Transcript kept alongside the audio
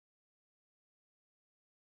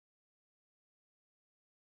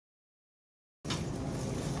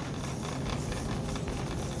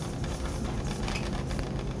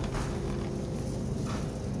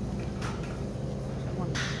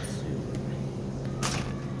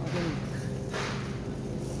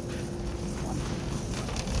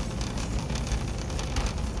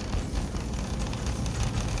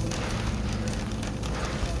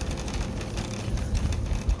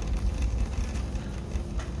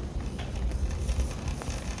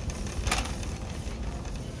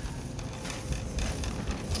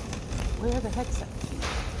Where the heck's it?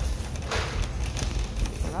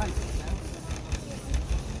 Right.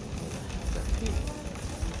 So cute.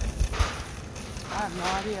 I have no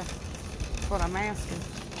idea. That's what I'm asking.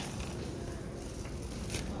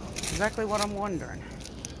 Exactly what I'm wondering.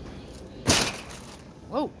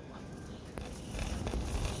 Whoa.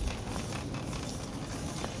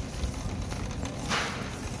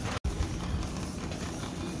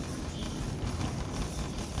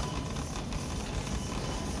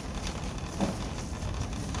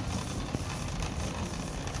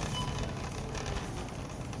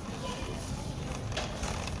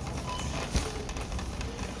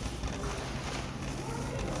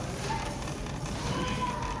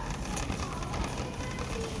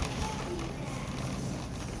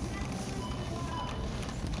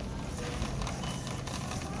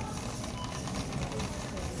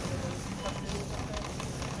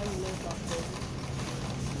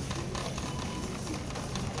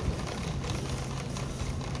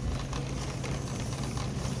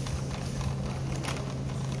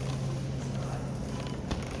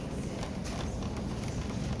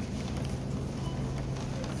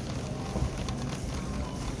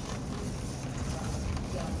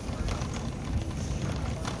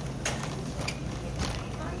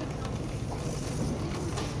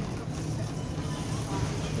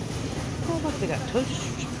 Look, they got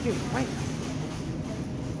toast. Dude, right.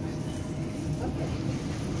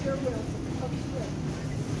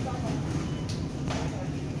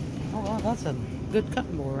 Oh, wow, that's a good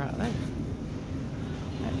cutting board right there.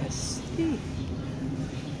 Let us see.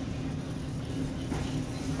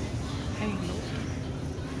 Hey, look.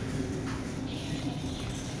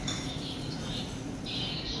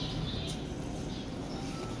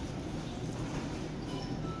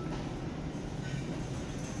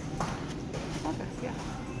 Okay, yeah.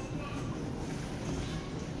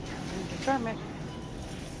 Determine.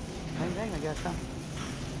 Same thing, I guess, huh?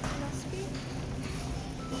 Must be.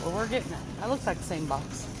 Well, we're getting it. That looks like the same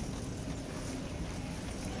box.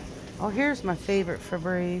 Oh, here's my favorite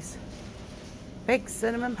Febreze. Baked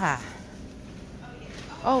cinnamon pie.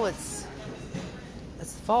 Oh, it's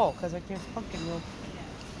fall because right there's pumpkin roll.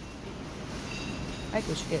 I think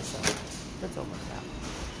we should get some. It's almost out.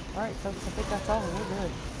 All right, folks, I think that's all. We're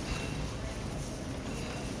good.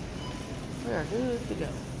 We are good to go.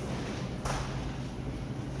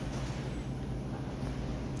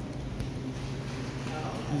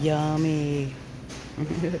 Yummy.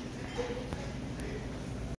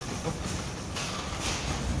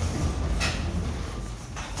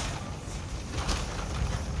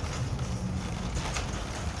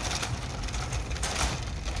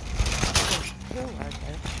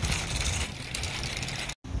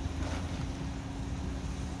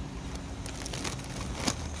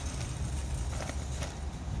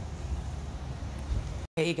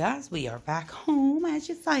 Hey guys, we are back home, as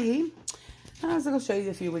you say. I was going to show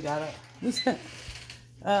you a few we got up. We spent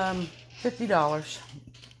 $50.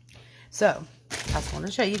 So, I just wanted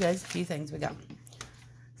to show you guys a few things we got.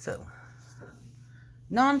 So,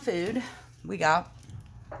 non-food, we got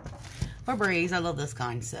Febreze. I love this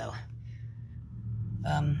kind. So,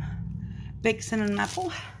 baked cinnamon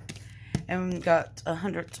apple. And we got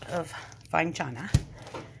 100 of fine china.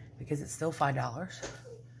 Because it's still $5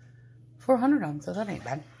 for 100 of them. So, that ain't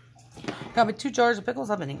bad. Got me 2 jars of pickles.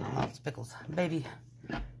 I've been eating lots of pickles. Baby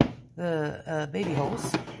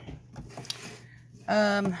holes.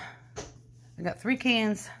 I got 3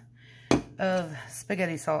 cans of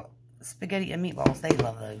spaghetti and meatballs. They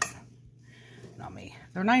love those. Not me.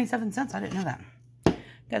 They're 97 cents. I didn't know that.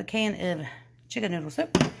 Got a can of chicken noodle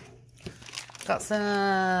soup. Got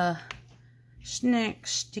some snack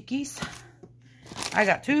stickies. I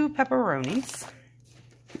got 2 pepperonis.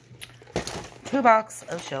 2 boxes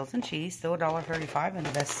of shells and cheese, still $1.35, and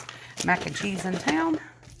the best mac and cheese in town.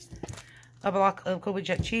 A block of Kobe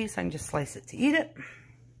Jack cheese, I can just slice it to eat it.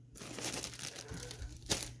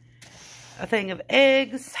 A thing of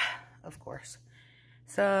eggs, of course.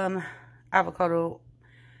 Some avocado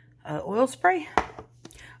oil spray.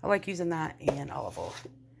 I like using that in olive oil.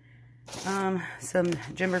 Some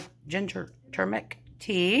ginger turmeric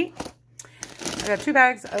tea. I got 2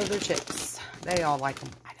 bags of their chips. They all like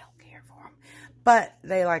them. But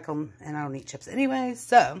they like them, and I don't eat chips anyway.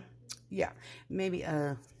 So, yeah, maybe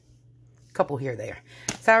a couple here there.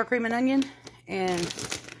 Sour cream and onion, and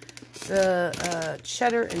the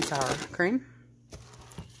cheddar and sour cream.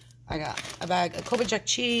 I got a bag of Kobe Jack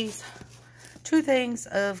cheese, 2 things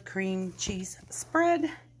of cream cheese spread,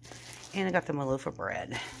 and I got them a loaf of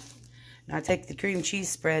bread. Now, I take the cream cheese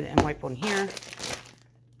spread and wipe on here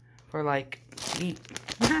for, like, eat.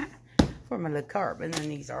 For my low carb, and then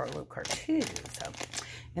these are low carb too. So,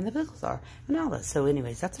 And the pickles are. And all that. So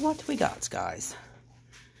anyways, that's what we got, guys.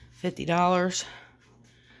 $50.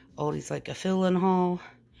 Aldi's like a fill-in haul.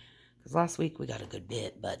 Because last week we got a good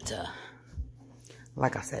bit. But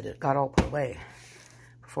like I said, it got all put away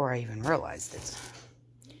before I even realized it.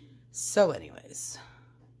 So anyways.